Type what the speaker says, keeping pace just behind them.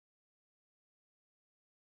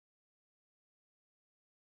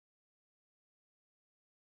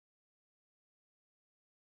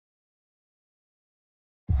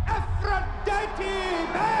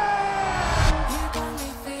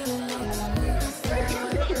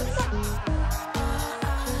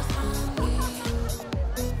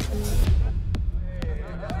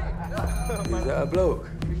bloke?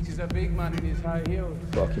 He's a big man in his high heels.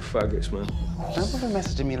 Fucking faggots, man. Don't bother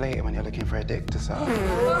messaging me later when you're looking for a dick to suck. Hey,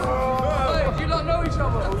 do you not know each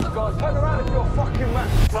other? Oh, God, turn around if you're a fucking man.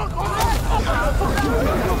 Fuck off!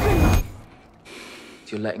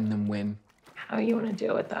 You're letting them win. How you want to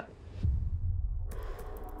deal with that?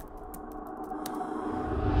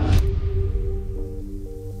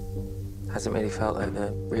 Hasn't really felt like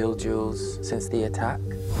the real Djuls since the attack.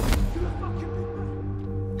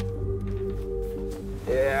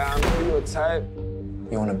 Yeah, I know you're type.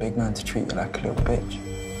 You want a big man to treat you like a little bitch?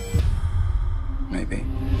 Maybe.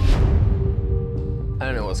 I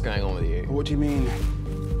don't know what's going on with you. What do you mean?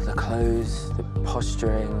 The clothes, the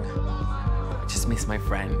posturing. I just miss my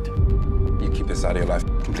friend. You keep this side of your life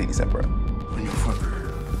completely separate. When you're fuck.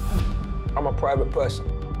 I'm a private person.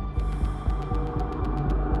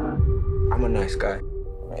 I'm a nice guy.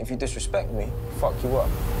 If you disrespect me, fuck you up.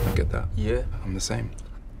 I get that. Yeah? I'm the same.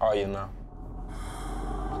 Are you now?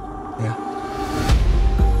 Yeah.